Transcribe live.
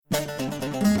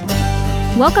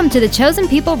Welcome to the Chosen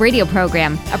People radio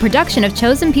program, a production of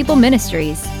Chosen People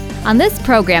Ministries. On this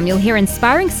program, you'll hear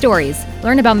inspiring stories,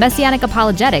 learn about messianic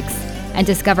apologetics, and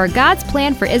discover God's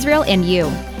plan for Israel and you.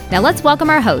 Now let's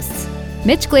welcome our hosts,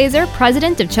 Mitch Glaser,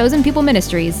 President of Chosen People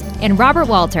Ministries, and Robert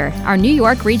Walter, our New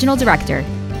York Regional Director.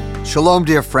 Shalom,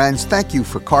 dear friends. Thank you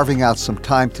for carving out some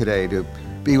time today to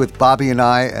be with Bobby and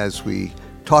I as we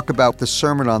talk about the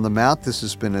Sermon on the Mount. This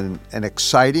has been an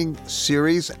exciting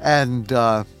series, and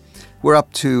we're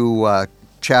up to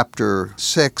chapter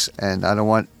 6, and I don't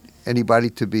want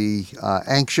anybody to be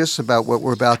anxious about what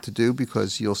we're about to do,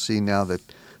 because you'll see now that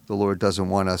the Lord doesn't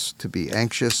want us to be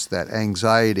anxious. That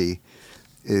anxiety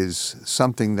is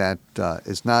something that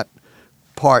is not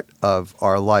part of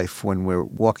our life when we're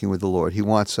walking with the Lord. He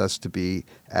wants us to be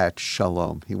at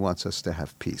shalom. He wants us to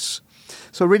have peace.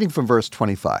 So reading from verse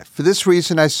 25, "For this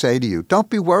reason I say to you, don't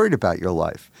be worried about your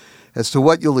life, as to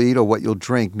what you'll eat or what you'll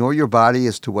drink, nor your body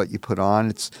as to what you put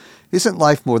on. Isn't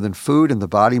life more than food, and the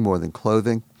body more than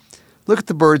clothing? Look at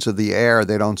the birds of the air.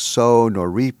 They don't sow, nor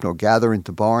reap, nor gather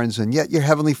into barns, and yet your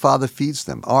heavenly Father feeds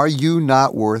them. Are you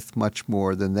not worth much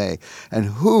more than they? And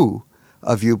who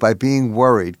of you, by being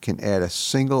worried, can add a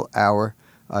single hour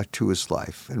to his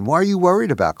life? And why are you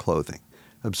worried about clothing?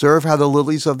 Observe how the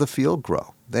lilies of the field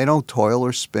grow. They don't toil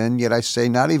or spin, yet I say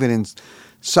not even in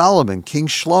Solomon, King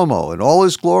Shlomo, in all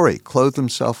his glory, clothed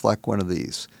himself like one of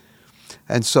these."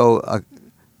 And so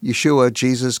Yeshua,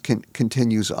 Jesus,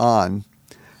 continues on,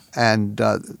 and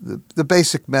the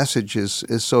basic message is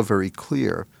so very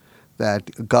clear,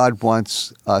 that God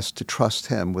wants us to trust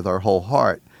him with our whole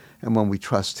heart. And when we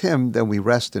trust him, then we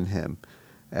rest in him.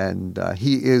 And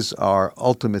he is our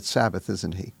ultimate Sabbath,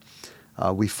 isn't he?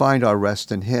 We find our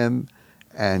rest in him,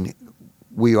 and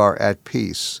we are at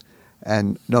peace.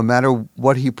 And no matter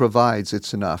what he provides,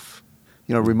 it's enough.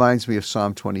 You know, it reminds me of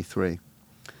Psalm 23.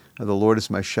 "The Lord is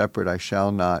my shepherd, I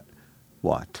shall not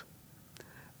want."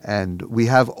 And we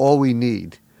have all we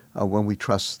need when we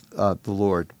trust the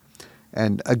Lord.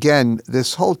 And again,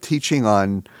 this whole teaching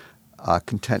on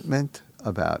contentment,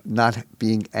 about not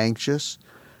being anxious,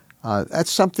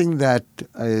 that's something that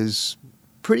is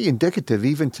pretty indicative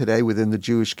even today within the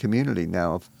Jewish community.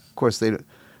 Now, of course,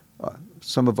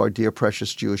 some of our dear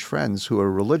precious Jewish friends who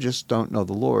are religious don't know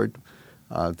the Lord.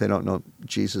 They don't know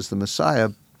Jesus the Messiah.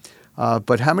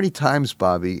 But how many times,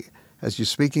 Bobby, as you're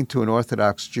speaking to an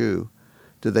Orthodox Jew,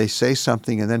 do they say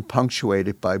something and then punctuate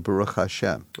it by Baruch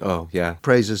Hashem? Oh, yeah.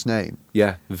 Praise his name.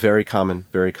 Yeah, very common,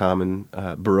 very common.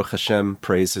 Baruch Hashem,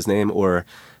 praise his name. Or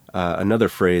another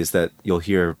phrase that you'll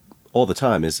hear all the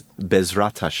time is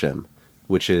Bezrat Hashem,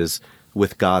 which is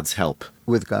with God's help.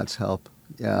 With God's help,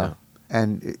 yeah.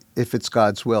 And if it's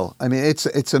God's will. I mean,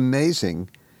 it's amazing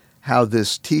how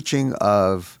this teaching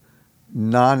of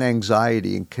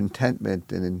non-anxiety and contentment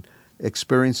and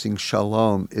experiencing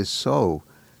shalom is so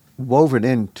woven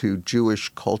into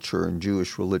Jewish culture and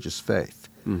Jewish religious faith.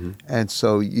 Mm-hmm. And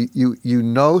so you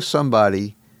know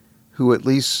somebody who at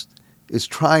least is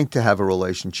trying to have a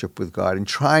relationship with God and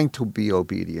trying to be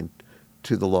obedient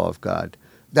to the law of God.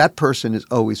 That person is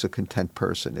always a content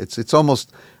person. It's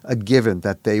almost a given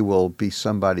that they will be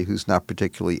somebody who's not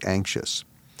particularly anxious.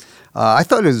 I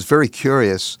thought it was very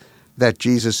curious that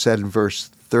Jesus said in verse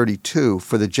 32,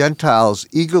 "For the Gentiles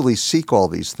eagerly seek all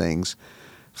these things,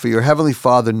 for your heavenly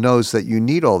Father knows that you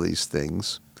need all these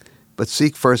things, but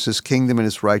seek first his kingdom and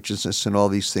his righteousness, and all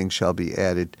these things shall be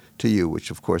added to you,"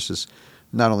 which of course is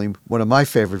not only one of my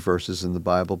favorite verses in the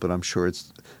Bible, but I'm sure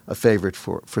it's a favorite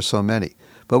for so many.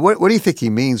 But what do you think he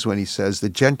means when he says the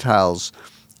Gentiles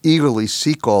eagerly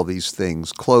seek all these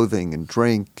things, clothing and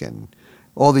drink and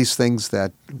all these things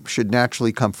that should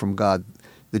naturally come from God?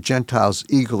 The Gentiles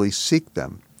eagerly seek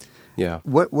them. Yeah.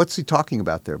 What's he talking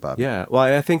about there, Bob? Yeah. Well,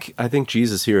 I think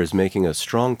Jesus here is making a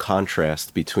strong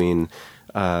contrast between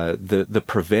the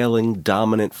prevailing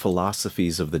dominant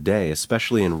philosophies of the day,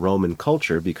 especially in Roman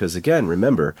culture, because again,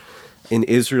 remember, in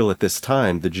Israel at this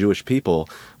time, the Jewish people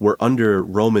were under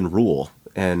Roman rule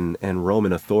and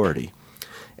Roman authority.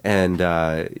 And,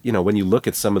 when you look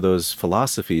at some of those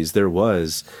philosophies, there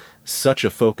was such a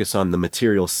focus on the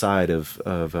material side of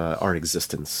our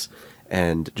existence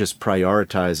and just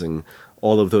prioritizing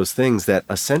all of those things that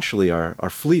essentially are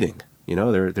fleeting. You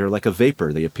know, they're like a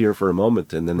vapor. They appear for a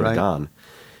moment and then they're gone.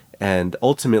 And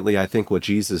ultimately, I think what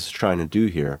Jesus is trying to do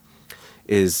here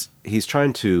is he's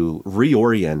trying to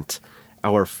reorient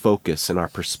our focus and our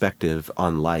perspective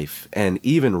on life, and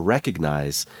even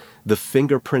recognize the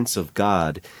fingerprints of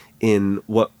God in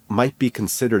what might be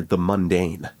considered the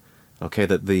mundane. Okay,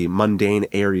 that the mundane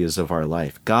areas of our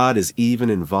life. God is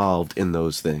even involved in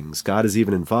those things. God is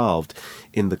even involved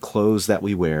in the clothes that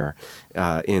we wear,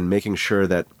 in making sure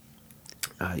that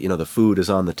the food is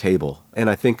on the table. And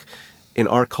I think in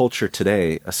our culture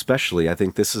today, especially, I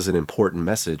think this is an important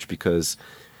message because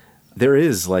there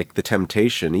is like the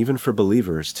temptation, even for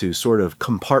believers, to sort of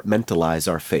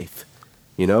compartmentalize our faith,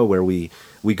 where we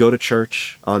go to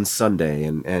church on Sunday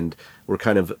and we're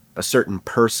kind of a certain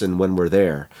person when we're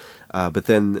there. But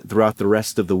then throughout the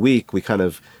rest of the week, we kind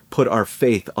of put our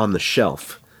faith on the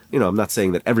shelf. I'm not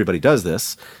saying that everybody does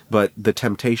this, but the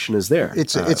temptation is there.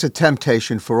 It's a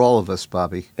temptation for all of us,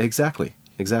 Bobby. Exactly.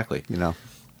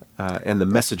 And the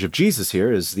message of Jesus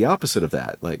here is the opposite of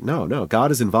that. Like, no,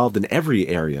 God is involved in every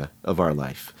area of our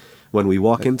life. When we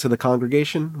walk into the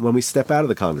congregation, when we step out of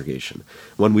the congregation,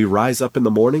 when we rise up in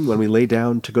the morning, when we lay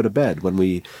down to go to bed, when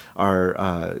we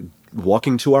are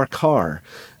walking to our car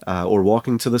or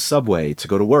walking to the subway to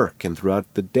go to work and throughout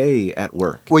the day at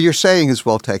work. What you're saying is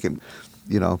well taken.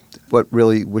 What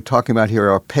really we're talking about here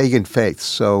are pagan faiths.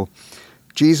 So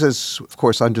Jesus, of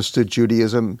course, understood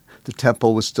Judaism. The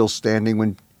temple was still standing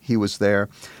when he was there.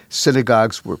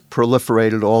 Synagogues were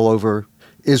proliferated all over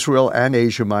Israel and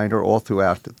Asia Minor, all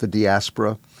throughout the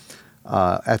diaspora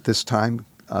at this time.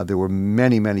 There were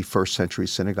many, many first century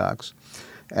synagogues.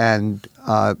 And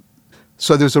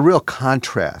so there's a real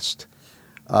contrast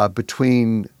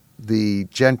between the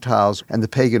Gentiles and the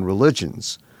pagan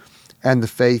religions and the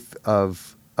faith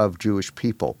of Jewish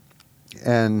people.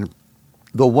 And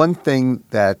the one thing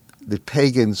that the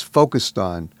pagans focused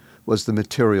on was the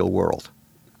material world.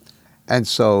 And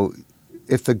so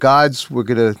if the gods were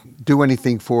going to do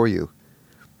anything for you,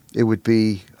 it would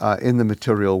be in the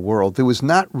material world. There was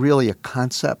not really a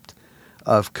concept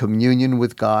of communion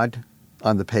with God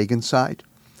on the pagan side.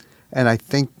 And I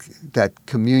think that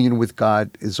communion with God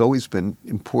has always been an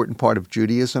important part of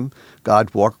Judaism.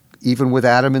 God walked even with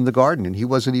Adam in the garden, and he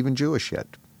wasn't even Jewish yet.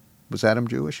 Was Adam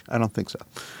Jewish? I don't think so.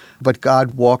 But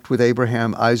God walked with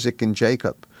Abraham, Isaac, and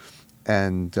Jacob.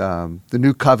 And the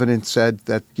new covenant said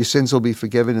that your sins will be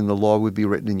forgiven and the law would be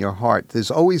written in your heart.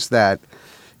 There's always that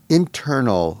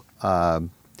internal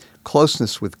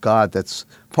closeness with God that's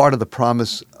part of the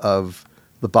promise of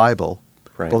the Bible,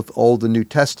 right. Both Old and New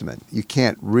Testament. You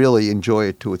can't really enjoy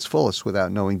it to its fullest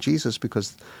without knowing Jesus,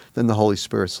 because then the Holy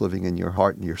Spirit's living in your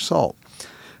heart and your soul.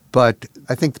 But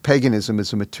I think paganism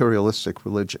is a materialistic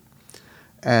religion.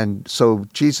 And so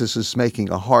Jesus is making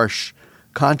a harsh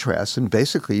contrast, and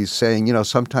basically he's saying,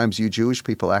 sometimes you Jewish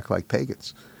people act like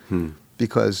pagans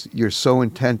because you're so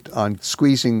intent on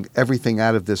squeezing everything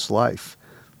out of this life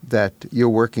that you're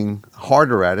working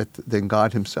harder at it than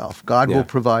God himself. God will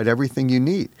provide everything you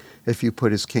need if you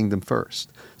put his kingdom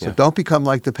first. So don't become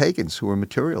like the pagans who are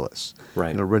materialists.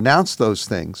 Right. Renounce those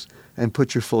things and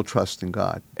put your full trust in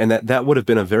God. And that would have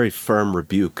been a very firm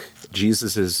rebuke.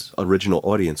 Jesus' original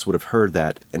audience would have heard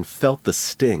that and felt the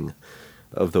sting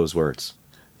of those words.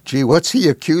 Gee, what's he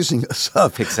accusing us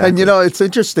of? Exactly. And it's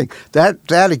interesting. That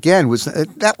again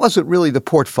that wasn't really the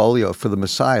portfolio for the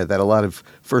Messiah that a lot of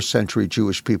first century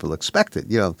Jewish people expected.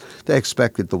 They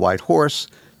expected the white horse,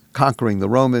 conquering the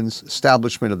Romans,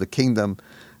 establishment of the kingdom.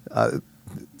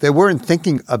 They weren't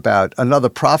thinking about another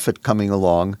prophet coming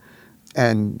along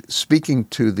and speaking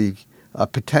to the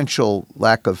potential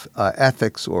lack of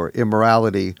ethics or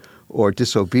immorality or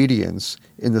disobedience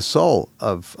in the soul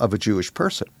of a Jewish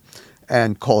person,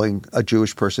 and calling a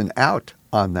Jewish person out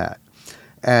on that.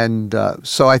 And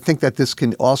so I think that this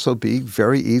can also be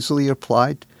very easily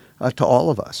applied to all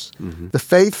of us. Mm-hmm. The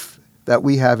faith that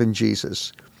we have in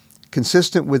Jesus,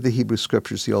 consistent with the Hebrew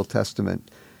Scriptures, the Old Testament,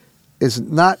 is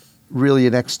not really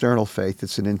an external faith,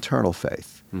 it's an internal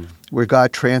faith, where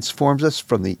God transforms us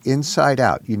from the inside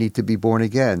out. You need to be born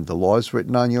again. The law is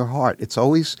written on your heart. It's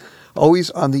always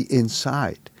on the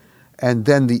inside. And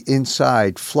then the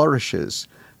inside flourishes.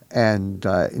 And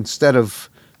instead of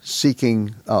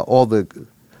seeking all the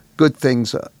good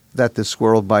things that this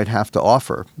world might have to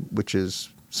offer, which is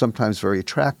sometimes very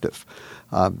attractive,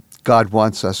 God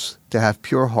wants us to have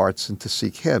pure hearts and to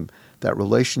seek him, that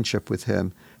relationship with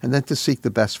him, and then to seek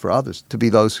the best for others, to be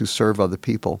those who serve other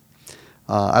people.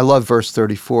 I love verse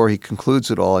 34. He concludes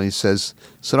it all, and he says,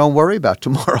 so don't worry about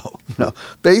tomorrow.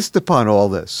 Based upon all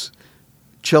this,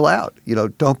 chill out.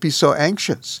 Don't be so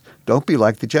anxious. Don't be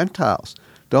like the Gentiles.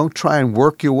 Don't try and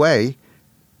work your way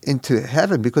into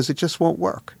heaven, because it just won't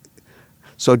work.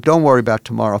 So don't worry about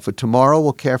tomorrow, for tomorrow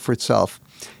will care for itself.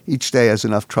 Each day has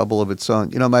enough trouble of its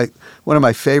own. One of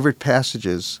my favorite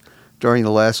passages during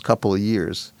the last couple of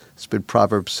years has been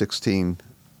Proverbs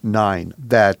 16:9,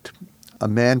 that a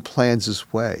man plans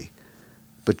his way,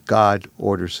 but God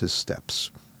orders his steps.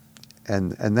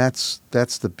 And that's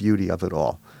the beauty of it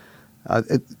all.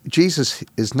 Jesus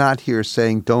is not here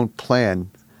saying don't plan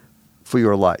for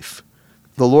your life.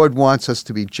 The Lord wants us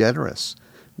to be generous,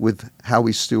 with how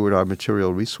we steward our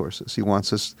material resources. He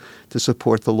wants us to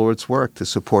support the Lord's work, to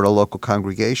support a local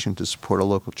congregation, to support a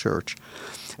local church.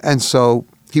 And so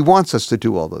he wants us to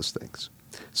do all those things.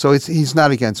 So he's not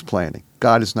against planning.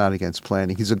 God is not against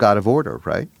planning. He's a God of order,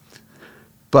 right?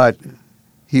 But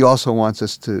he also wants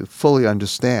us to fully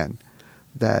understand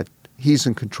that he's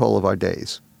in control of our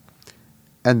days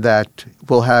and that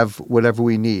we'll have whatever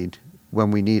we need when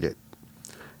we need it.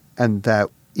 And that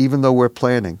even though we're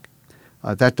planning,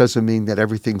 that doesn't mean that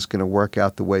everything's going to work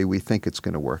out the way we think it's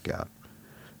going to work out.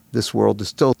 This world is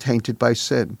still tainted by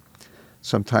sin.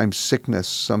 Sometimes sickness,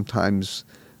 sometimes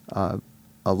a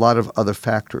lot of other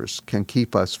factors can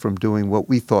keep us from doing what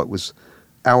we thought was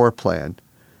our plan.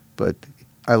 But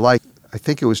I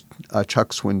think it was Chuck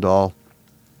Swindoll,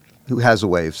 who has a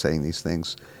way of saying these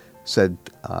things, said,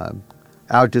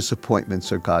 our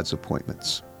disappointments are God's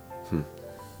appointments.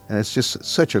 And it's just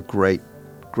such a great,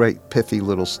 pithy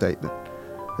little statement.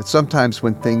 That sometimes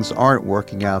when things aren't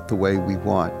working out the way we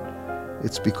want,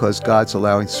 it's because God's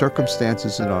allowing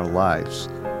circumstances in our lives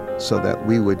so that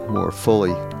we would more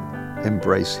fully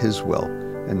embrace his will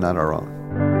and not our own.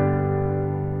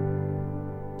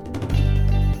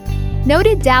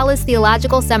 Noted Dallas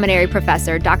Theological Seminary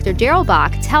professor Dr. Gerald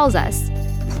Bach tells us,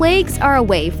 plagues are a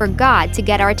way for God to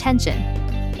get our attention.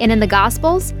 And in the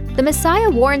Gospels, the Messiah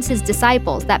warns his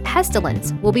disciples that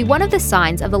pestilence will be one of the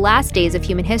signs of the last days of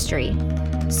human history.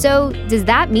 So, does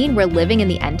that mean we're living in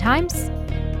the end times?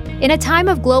 In a time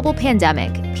of global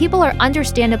pandemic, people are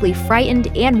understandably frightened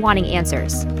and wanting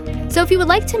answers. So if you would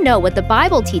like to know what the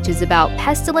Bible teaches about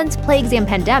pestilence, plagues, and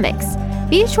pandemics,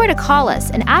 be sure to call us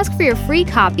and ask for your free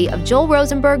copy of Joel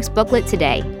Rosenberg's booklet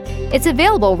today. It's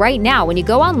available right now when you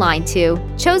go online to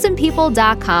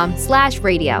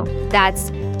chosenpeople.com/radio.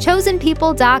 That's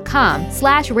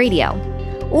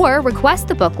chosenpeople.com/radio. Or request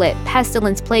the booklet,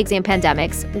 Pestilence, Plagues, and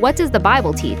Pandemics, What Does the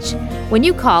Bible Teach? When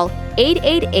you call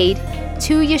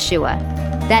 888-2-YESHUA.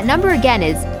 That number again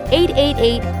is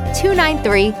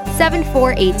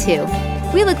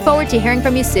 888-293-7482. We look forward to hearing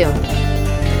from you soon.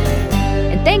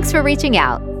 And thanks for reaching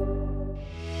out.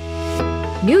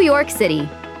 New York City,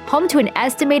 home to an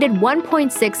estimated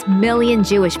 1.6 million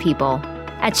Jewish people.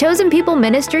 At Chosen People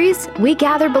Ministries, we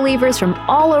gather believers from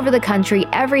all over the country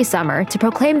every summer to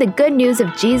proclaim the good news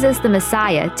of Jesus the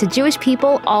Messiah to Jewish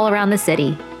people all around the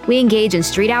city. We engage in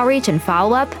street outreach and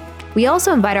follow-up. We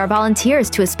also invite our volunteers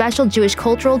to a special Jewish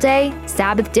Cultural Day,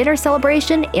 Sabbath dinner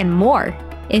celebration, and more.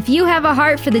 If you have a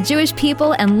heart for the Jewish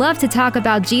people and love to talk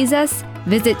about Jesus,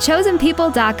 visit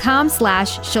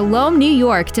chosenpeople.com/Shalom New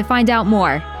York to find out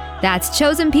more. That's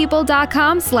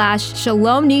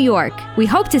chosenpeople.com/Shalom New York. We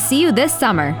hope to see you this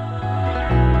summer.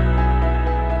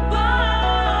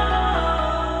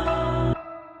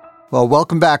 Well,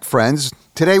 welcome back, friends.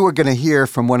 Today we're going to hear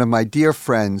from one of my dear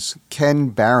friends, Ken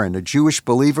Barun, a Jewish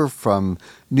believer from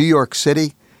New York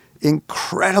City.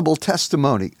 Incredible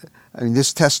testimony. I mean,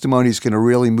 this testimony is going to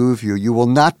really move you. You will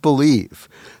not believe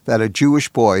that a Jewish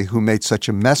boy who made such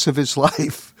a mess of his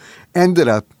life ended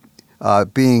up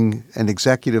being an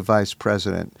executive vice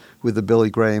president with the Billy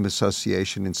Graham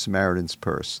Association in Samaritan's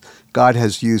Purse. God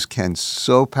has used Ken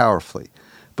so powerfully.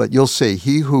 But you'll see,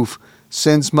 he who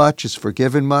sins much is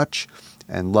forgiven much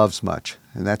and loves much.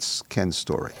 And that's Ken's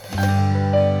story.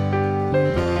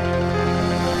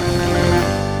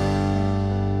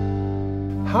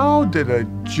 How did a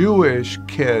Jewish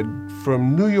kid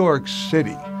from New York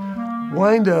City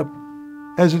wind up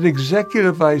as an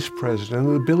executive vice president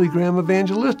of the Billy Graham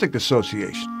Evangelistic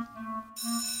Association?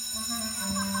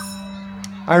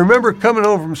 I remember coming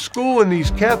home from school and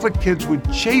these Catholic kids would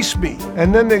chase me,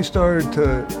 and then they started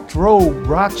to throw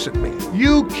rocks at me.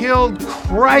 You killed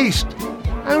Christ!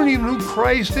 I don't even know who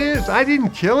Christ is. I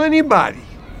didn't kill anybody.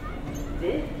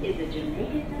 This is a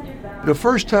The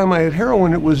first time I had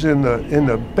heroin, it was in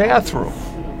the bathroom,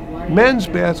 men's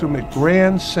bathroom at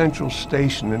Grand Central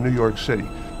Station in New York City.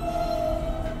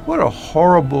 What a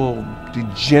horrible,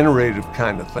 degenerative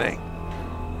kind of thing.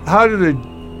 How did a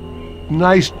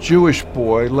nice Jewish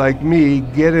boy like me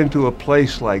get into a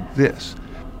place like this?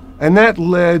 And that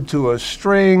led to a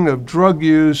string of drug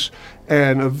use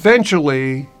and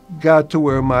eventually got to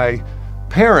where my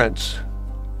parents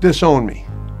disowned me.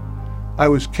 I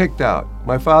was kicked out.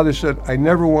 My father said, I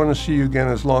never want to see you again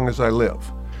as long as I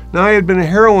live. Now, I had been a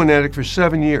heroin addict for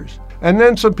 7 years. And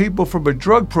then some people from a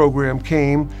drug program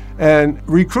came and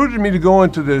recruited me to go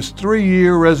into this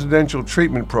 3-year residential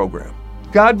treatment program.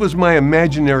 God was my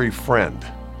imaginary friend.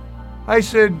 I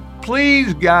said,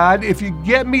 please, God, if you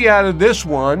get me out of this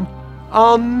one,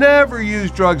 I'll never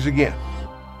use drugs again.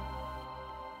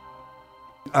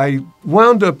 I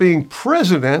wound up being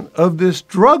president of this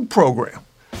drug program.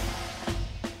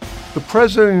 the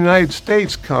President of the United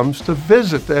States comes to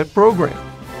visit that program.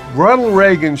 Ronald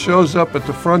Reagan shows up at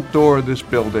the front door of this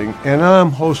building, and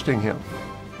I'm hosting him.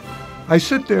 I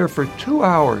sit there for 2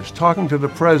 hours talking to the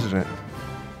president,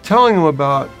 telling him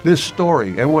about this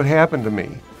story and what happened to me.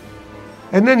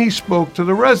 And then he spoke to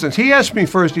the residents. He asked me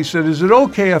first, he said, is it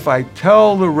okay if I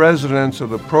tell the residents of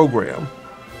the program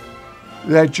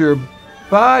that your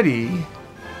body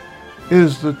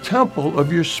is the temple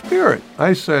of your spirit?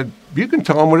 I said, you can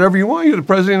tell them whatever you want. You're the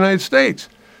President of the United States.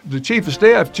 The Chief of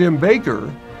Staff, Jim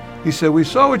Baker, he said, we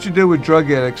saw what you did with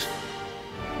drug addicts.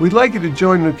 We'd like you to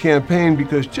join the campaign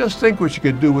because just think what you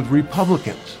could do with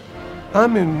Republicans.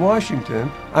 I'm in Washington.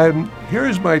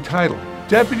 Here's my title,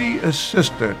 Deputy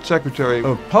Assistant Secretary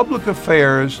of Public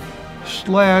Affairs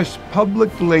 /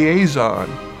 Public Liaison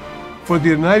for the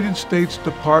United States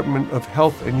Department of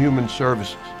Health and Human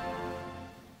Services.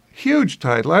 Huge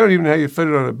title. I don't even know how you fit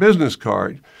it on a business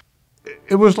card.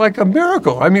 It was like a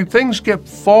miracle. I mean, things kept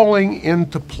falling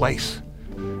into place.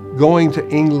 Going to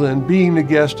England, being the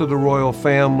guest of the royal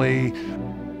family,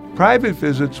 private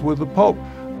visits with the Pope,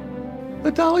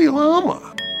 the Dalai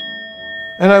Lama.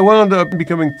 And I wound up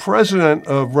becoming president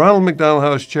of Ronald McDonald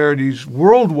House Charities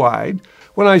worldwide.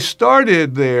 When I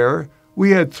started there,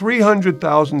 we had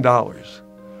 $300,000.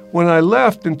 When I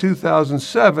left in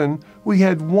 2007, we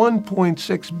had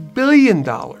 $1.6 billion.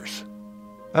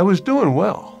 I was doing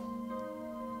well.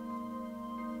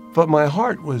 But my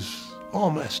heart was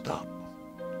all messed up.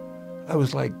 I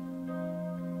was like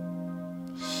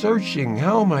searching,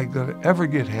 how am I going to ever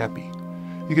get happy?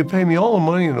 You could pay me all the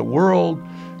money in the world,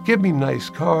 give me nice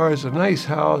cars, a nice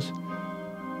house.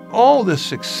 All the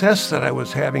success that I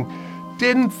was having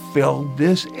didn't fill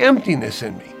this emptiness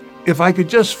in me. If I could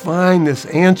just find this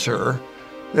answer,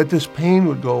 that this pain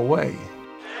would go away.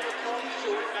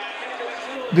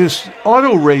 This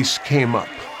auto race came up.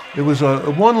 It was a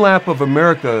One Lap of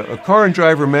America. A Car and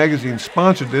Driver magazine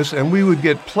sponsored this, and we would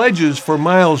get pledges for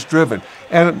miles driven.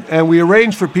 And we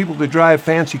arranged for people to drive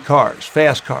fancy cars,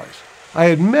 fast cars. I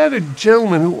had met a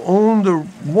gentleman who owned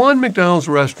one McDonald's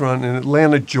restaurant in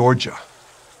Atlanta, Georgia.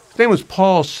 His name was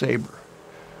Paul Saber.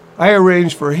 I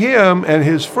arranged for him and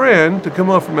his friend to come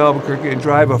up from Albuquerque and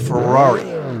drive a Ferrari.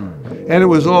 And it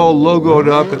was all logoed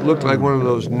up. It looked like one of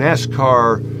those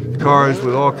NASCAR cars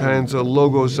with all kinds of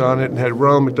logos on it and had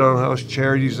Ronald McDonald House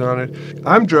Charities on it.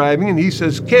 I'm driving and he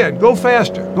says, Ken, go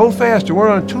faster, go faster. We're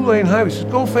on a 2-lane highway. He says,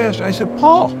 go faster. I said,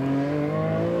 Paul,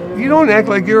 you don't act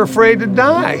like you're afraid to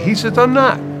die. He says, I'm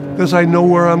not, because I know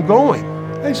where I'm going.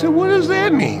 I said, what does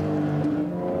that mean?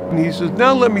 And he says,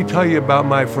 now let me tell you about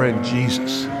my friend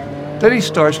Jesus. Then he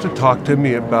starts to talk to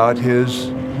me about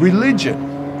his religion.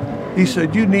 He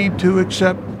said, you need to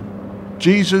accept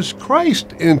Jesus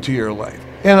Christ into your life.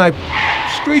 And I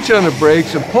screeched on the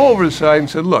brakes and pulled over the side and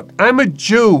said, look, I'm a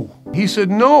Jew. He said,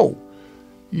 no,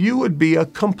 you would be a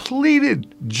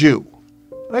completed Jew.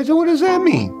 I said, what does that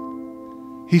mean?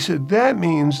 He said, that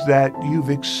means that you've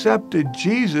accepted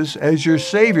Jesus as your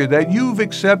Savior, that you've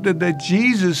accepted that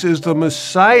Jesus is the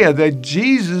Messiah, that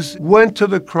Jesus went to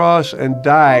the cross and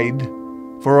died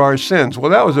for our sins. Well,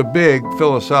 that was a big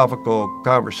philosophical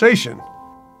conversation.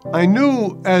 I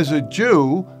knew as a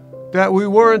Jew that we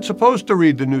weren't supposed to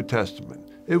read the New Testament.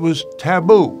 It was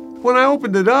taboo. When I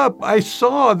opened it up, I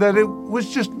saw that it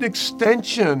was just an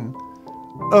extension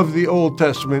of the Old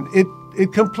Testament.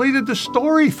 It completed the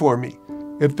story for me.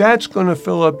 If that's going to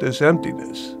fill up this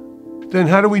emptiness, then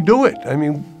how do we do it? I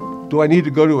mean, do I need to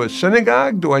go to a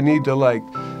synagogue? Do I need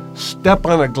to step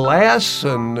on a glass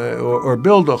and or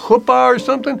build a chuppah or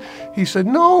something? He said,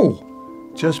 no,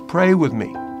 just pray with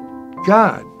me.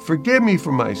 God, forgive me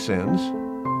for my sins.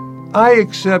 I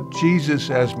accept Jesus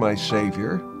as my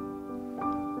Savior.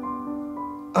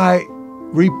 I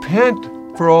repent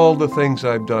for all the things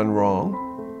I've done wrong.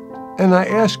 And I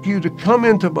ask you to come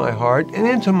into my heart and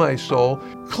into my soul,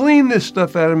 clean this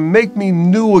stuff out and make me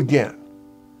new again.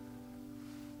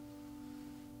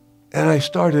 And I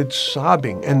started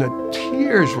sobbing, and the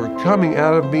tears were coming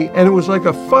out of me, and it was like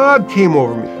a fog came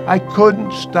over me. I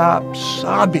couldn't stop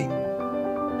sobbing.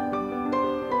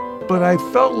 But I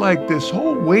felt like this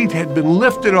whole weight had been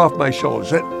lifted off my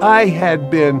shoulders, that I had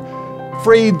been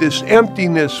freed, this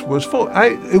emptiness was full.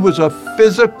 It was a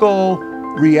physical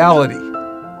reality.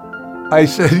 I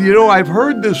said, I've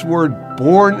heard this word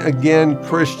born-again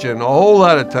Christian a whole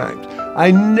lot of times.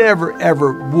 I never,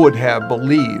 ever would have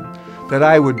believed that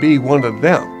I would be one of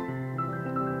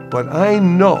them. But I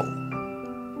know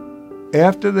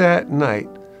after that night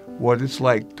what it's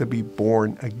like to be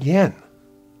born again.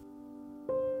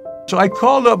 So I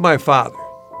called up my father,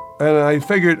 and I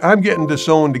figured I'm getting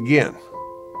disowned again.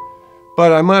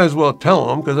 But I might as well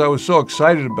tell him because I was so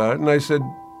excited about it. And I said,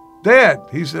 Dad,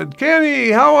 he said,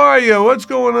 Kenny, how are you? What's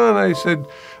going on? I said,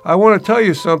 I want to tell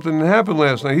you something that happened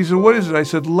last night. He said, what is it? I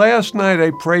said, last night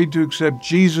I prayed to accept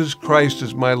Jesus Christ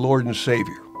as my Lord and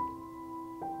Savior.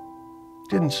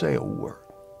 Didn't say a word.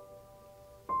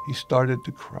 He started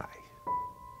to cry.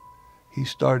 He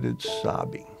started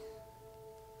sobbing.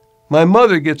 My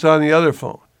mother gets on the other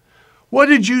phone. What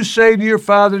did you say to your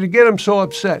father to get him so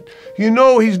upset? You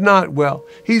know he's not well.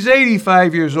 He's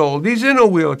 85 years old. He's in a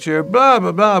wheelchair, blah,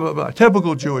 blah, blah, blah, blah.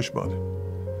 Typical Jewish mother.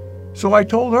 So I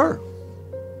told her.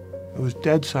 It was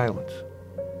dead silence.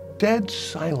 Dead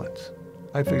silence.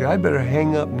 I figured I better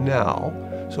hang up now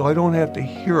so I don't have to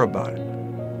hear about it.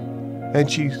 And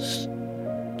she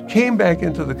came back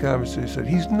into the conversation and said,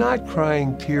 he's not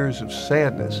crying tears of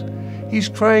sadness. He's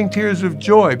crying tears of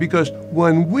joy because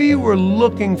when we were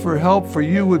looking for help for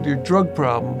you with your drug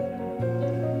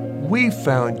problem, we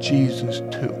found Jesus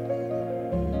too.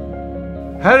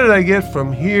 How did I get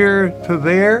from here to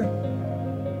there?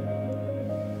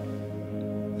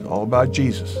 It's all about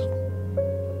Jesus.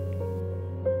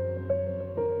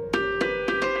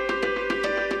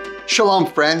 Shalom,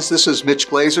 friends. This is Mitch,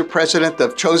 Glaser, president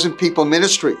of Chosen People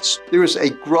Ministries. There is a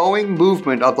growing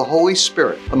movement of the Holy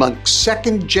Spirit among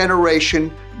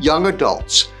second-generation young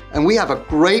adults, and we have a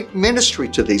great ministry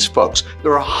to these folks.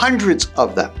 There are hundreds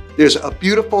of them. There's a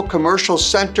beautiful commercial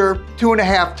center,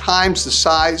 2.5 times the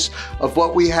size of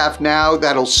what we have now,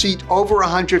 that'll seat over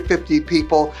 150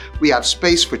 people. We have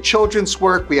space for children's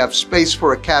work. We have space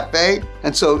for a cafe.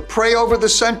 And so pray over the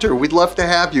center. We'd love to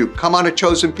have you. Come on a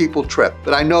Chosen People trip.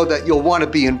 But I know that you'll want to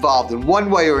be involved in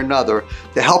one way or another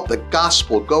to help the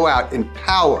gospel go out in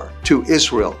power to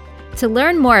Israel. To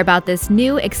learn more about this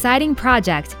new, exciting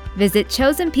project, visit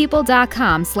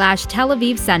chosenpeople.com/Tel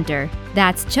Aviv Center.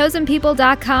 That's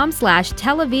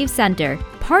chosenpeople.com/Tel Aviv Center.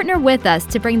 Partner with us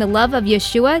to bring the love of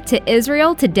Yeshua to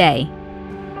Israel today.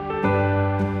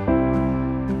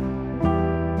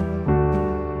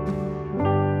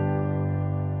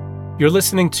 You're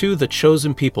listening to The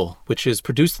Chosen People, which is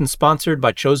produced and sponsored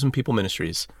by Chosen People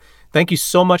Ministries. Thank you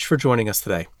so much for joining us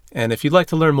today. And if you'd like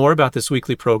to learn more about this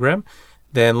weekly program,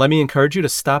 then let me encourage you to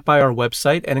stop by our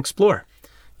website and explore.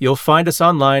 You'll find us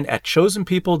online at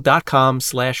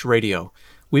chosenpeople.com/radio.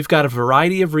 We've got a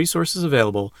variety of resources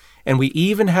available, and we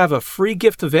even have a free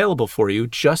gift available for you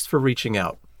just for reaching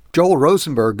out. Joel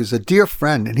Rosenberg is a dear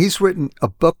friend, and he's written a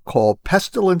book called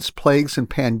Pestilence, Plagues, and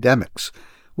Pandemics.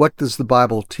 What does the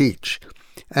Bible teach?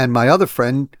 And my other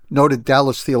friend, noted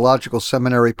Dallas Theological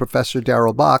Seminary professor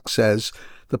Darrell Bach, says,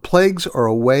 the plagues are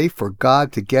a way for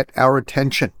God to get our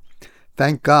attention.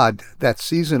 Thank God that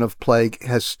season of plague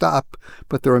has stopped,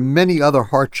 but there are many other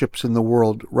hardships in the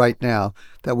world right now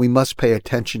that we must pay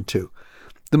attention to.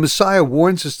 The Messiah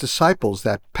warns his disciples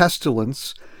that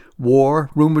pestilence, war,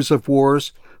 rumors of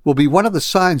wars, will be one of the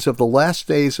signs of the last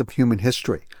days of human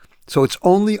history. So it's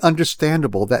only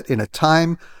understandable that in a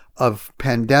time of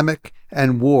pandemic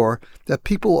and war, that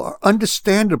people are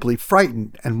understandably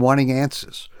frightened and wanting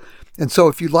answers. And so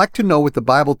if you'd like to know what the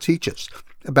Bible teaches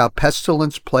about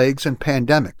pestilence, plagues, and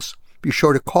pandemics, be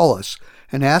sure to call us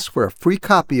and ask for a free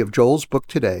copy of Joel's book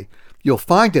today. You'll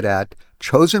find it at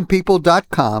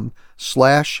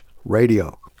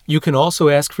chosenpeople.com/radio. You can also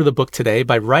ask for the book today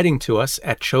by writing to us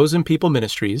at Chosen People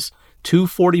Ministries,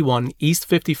 241 East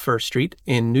 51st Street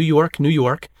in New York, New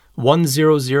York,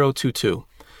 10022.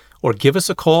 Or give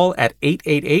us a call at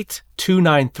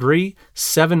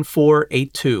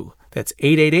 888-293-7482. That's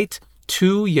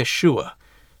 888-2-YESHUA.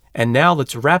 And now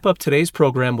let's wrap up today's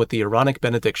program with the Aaronic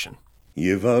benediction.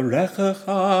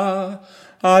 Yivarechecha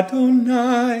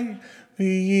Adonai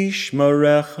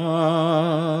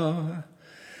v'yishmerecha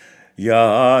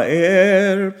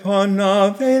Ya'er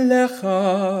panav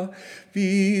elecha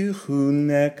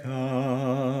v'chuneka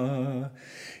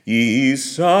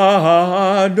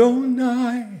Yisa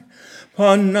Adonai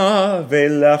panav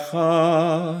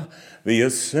elecha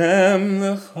v'yasem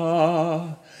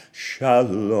lecha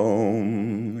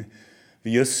Shalom,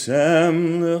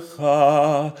 v'yasem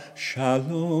lecha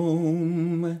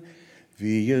shalom,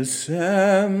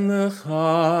 v'yasem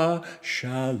lecha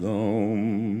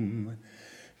shalom,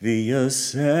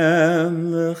 v'yasem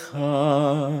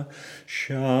lecha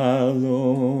shalom.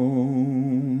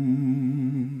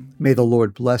 May the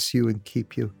Lord bless you and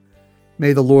keep you.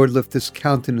 May the Lord lift his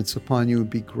countenance upon you and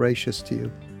be gracious to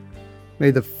you. May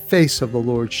the face of the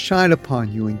Lord shine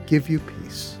upon you and give you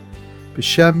peace.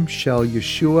 B'Shem Shel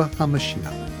Yeshua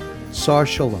HaMashiach, Sar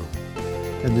Shalom,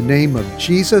 in the name of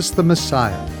Jesus the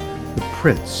Messiah, the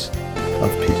Prince of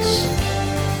Peace.